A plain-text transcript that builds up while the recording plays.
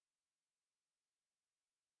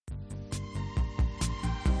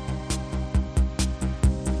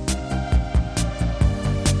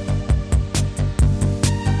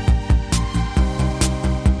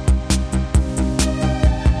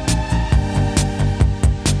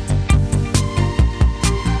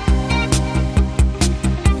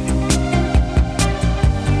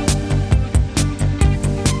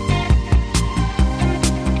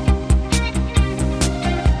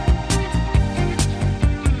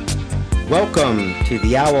Welcome to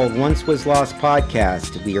the Owl Once Was Lost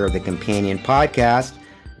podcast. We are the companion podcast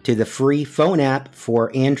to the free phone app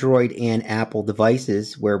for Android and Apple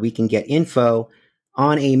devices, where we can get info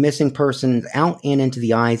on a missing person out and into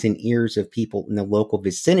the eyes and ears of people in the local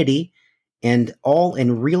vicinity, and all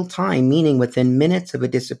in real time, meaning within minutes of a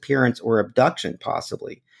disappearance or abduction,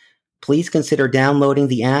 possibly. Please consider downloading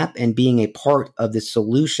the app and being a part of the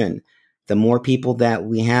solution. The more people that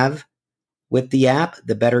we have with the app,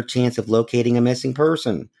 the better chance of locating a missing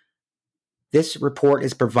person. This report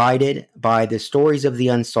is provided by the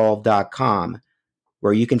storiesoftheunsolved.com,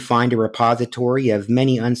 where you can find a repository of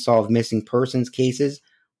many unsolved missing persons cases,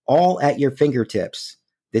 all at your fingertips.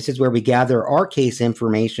 This is where we gather our case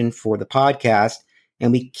information for the podcast,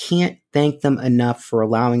 and we can't thank them enough for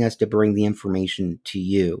allowing us to bring the information to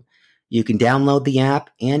you. You can download the app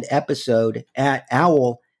and episode at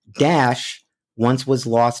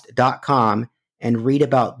owl-oncewaslost.com and read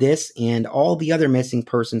about this and all the other missing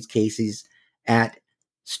persons cases at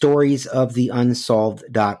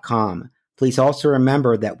storiesoftheunsolved.com. Please also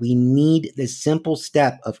remember that we need the simple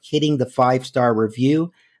step of hitting the 5-star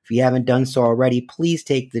review. If you haven't done so already, please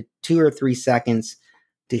take the 2 or 3 seconds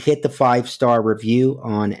to hit the 5-star review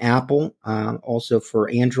on Apple, also for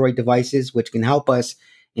Android devices, which can help us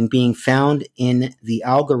in being found in the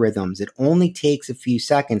algorithms. It only takes a few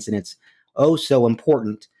seconds, and it's oh so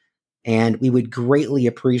important, and we would greatly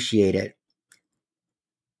appreciate it.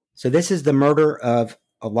 So this is the murder of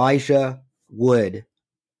Elijah Wood.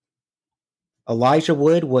 Elijah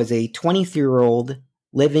Wood was a 23-year-old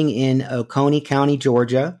living in Oconee County,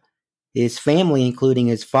 Georgia. His family, including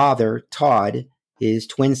his father, Todd, his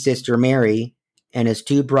twin sister, Mary, and his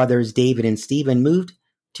 2 brothers, David and Stephen, moved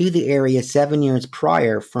to the area 7 years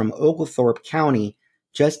prior from Oglethorpe County,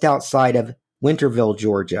 just outside of Winterville,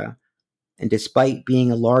 Georgia. And despite being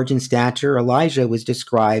large in stature, Elijah was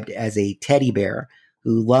described as a teddy bear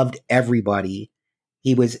who loved everybody.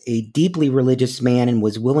 He was a deeply religious man and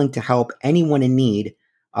was willing to help anyone in need,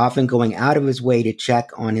 often going out of his way to check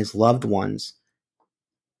on his loved ones.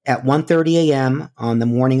 At 1:30 a.m. on the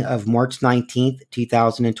morning of March 19th,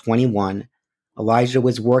 2021, Elijah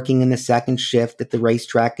was working in the second shift at the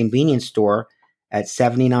racetrack convenience store at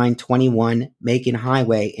 7921 Macon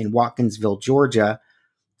Highway in Watkinsville, Georgia,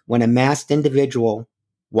 when a masked individual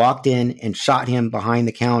walked in and shot him behind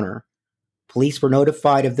the counter. Police were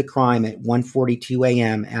notified of the crime at 1:42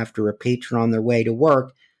 a.m. after a patron on their way to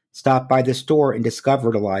work stopped by the store and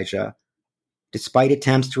discovered Elijah. Despite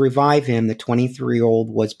attempts to revive him, the 23-year-old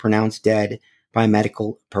was pronounced dead by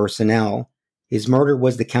medical personnel. His murder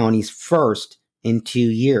was the county's first in 2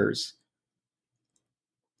 years.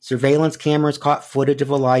 Surveillance cameras caught footage of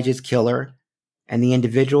Elijah's killer, and the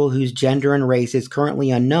individual, whose gender and race is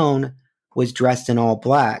currently unknown, was dressed in all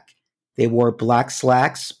black. They wore black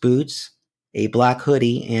slacks, boots, a black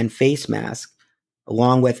hoodie, and face mask,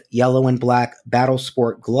 along with yellow and black battle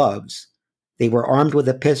sport gloves. They were armed with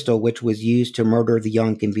a pistol, which was used to murder the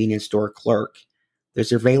young convenience store clerk. The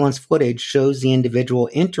surveillance footage shows the individual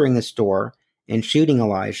entering the store and shooting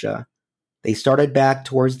Elijah. They started back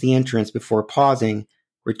towards the entrance before pausing,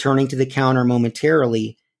 returning to the counter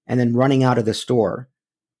momentarily, and then running out of the store.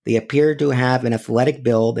 They appeared to have an athletic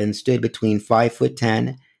build and stood between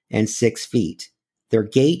 5'10" and 6 feet. Their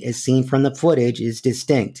gait, as seen from the footage, is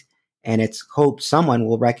distinct, and it's hoped someone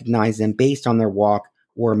will recognize them based on their walk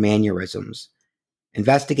or mannerisms.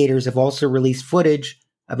 Investigators have also released footage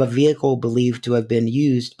of a vehicle believed to have been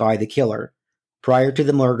used by the killer. Prior to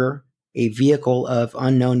the murder, a vehicle of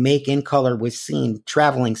unknown make and color was seen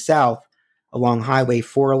traveling south along Highway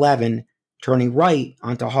 411, turning right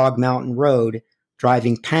onto Hog Mountain Road,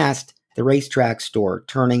 driving past the racetrack store,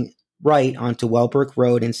 turning right onto Wellbrook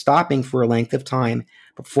Road, and stopping for a length of time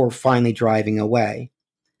before finally driving away.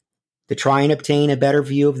 To try and obtain a better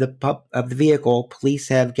view of the vehicle, police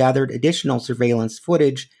have gathered additional surveillance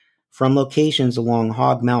footage from locations along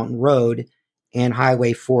Hog Mountain Road and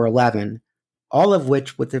Highway 411, all of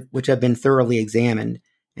which have been thoroughly examined.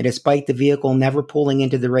 And despite the vehicle never pulling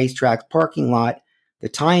into the racetrack parking lot, the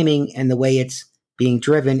timing and the way it's being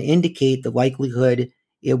driven indicate the likelihood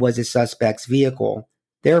it was a suspect's vehicle.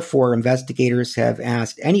 Therefore, investigators have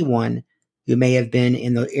asked anyone who may have been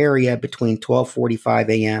in the area between 12:45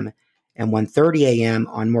 a.m. and 1:30 a.m.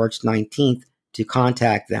 on March 19th to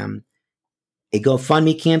contact them. A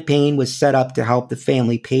GoFundMe campaign was set up to help the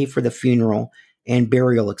family pay for the funeral and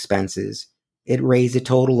burial expenses. It raised a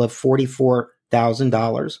total of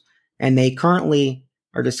 $44,000, and they currently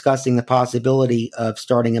are discussing the possibility of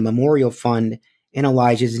starting a memorial fund in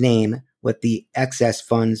Elijah's name with the excess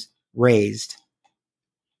funds raised.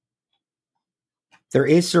 There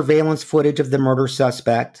is surveillance footage of the murder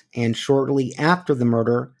suspect, and shortly after the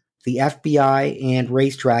murder, the FBI and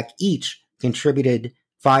Racetrack each contributed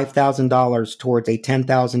 $5,000 towards a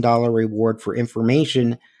 $10,000 reward for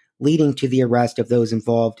information leading to the arrest of those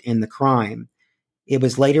involved in the crime. It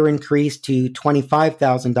was later increased to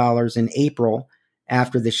 $25,000 in April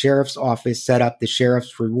after the sheriff's office set up the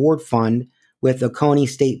Sheriff's Reward Fund with Oconee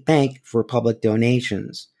State Bank for public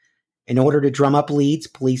donations. In order to drum up leads,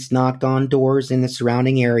 police knocked on doors in the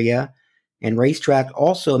surrounding area, and Racetrack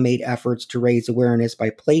also made efforts to raise awareness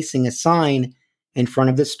by placing a sign in front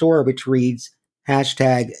of the store which reads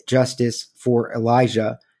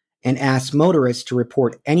 #JusticeForElijah and asked motorists to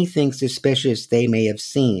report anything suspicious they may have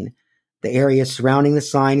seen. The area surrounding the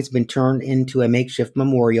sign has been turned into a makeshift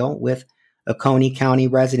memorial, with Oconee County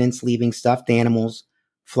residents leaving stuffed animals,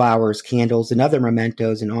 flowers, candles, and other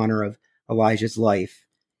mementos in honor of Elijah's life.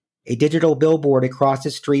 A digital billboard across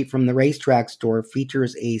the street from the Racetrack store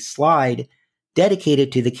features a slide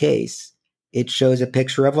dedicated to the case. It shows a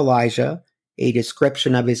picture of Elijah, a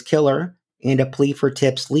description of his killer, and a plea for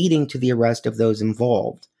tips leading to the arrest of those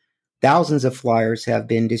involved. Thousands of flyers have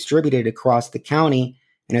been distributed across the county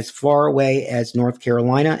and as far away as North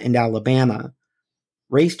Carolina and Alabama.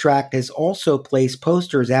 Racetrack has also placed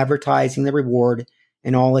posters advertising the reward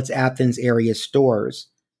in all its Athens area stores.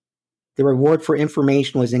 The reward for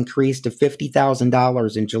information was increased to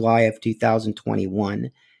 $50,000 in July of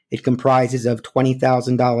 2021. It comprises of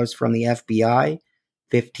 $20,000 from the FBI,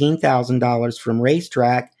 $15,000 from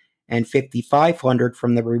Racetrack, and $5,500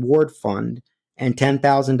 from the Reward Fund, and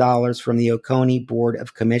 $10,000 from the Oconee Board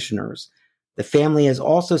of Commissioners. The family has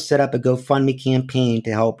also set up a GoFundMe campaign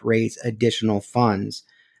to help raise additional funds.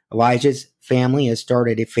 Elijah's family has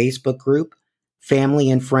started a Facebook group,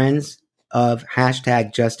 Family and Friends of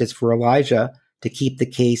 #JusticeForElijah, to keep the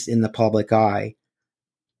case in the public eye.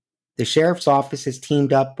 The Sheriff's Office has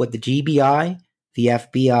teamed up with the GBI, the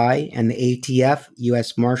FBI, and the ATF,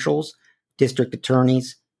 U.S. Marshals, District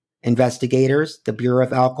Attorneys, investigators, the Bureau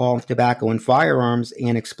of Alcohol, Tobacco, and Firearms,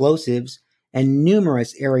 and Explosives, and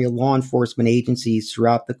numerous area law enforcement agencies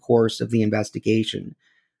throughout the course of the investigation.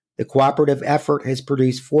 The cooperative effort has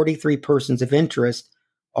produced 43 persons of interest,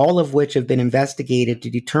 all of which have been investigated to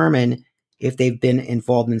determine if they've been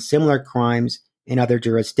involved in similar crimes in other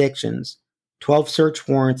jurisdictions. 12 search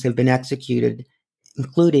warrants have been executed,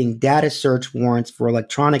 including data search warrants for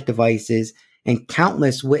electronic devices, and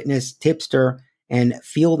countless witness, tipster, and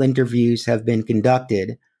field interviews have been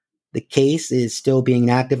conducted. The case is still being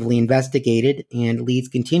actively investigated, and leads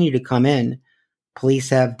continue to come in. Police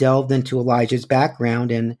have delved into Elijah's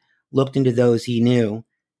background and looked into those he knew.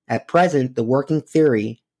 At present, the working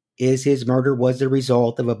theory is his murder was the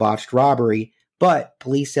result of a botched robbery, but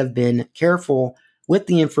police have been careful with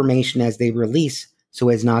the information as they release so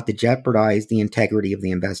as not to jeopardize the integrity of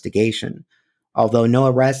the investigation. Although no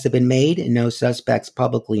arrests have been made and no suspects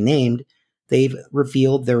publicly named, they've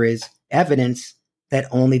revealed there is evidence that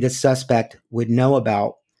only the suspect would know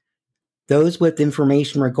about. Those with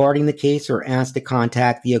information regarding the case are asked to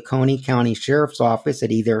contact the Oconee County Sheriff's Office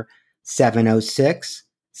at either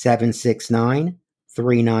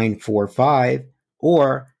 706-769-3945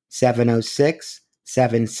 or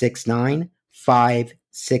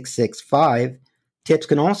 706-769-5665. Tips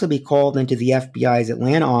can also be called into the FBI's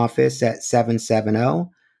Atlanta office at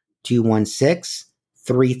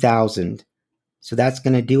 770-216-3000. So that's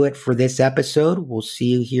going to do it for this episode. We'll see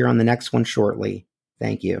you here on the next one shortly.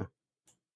 Thank you.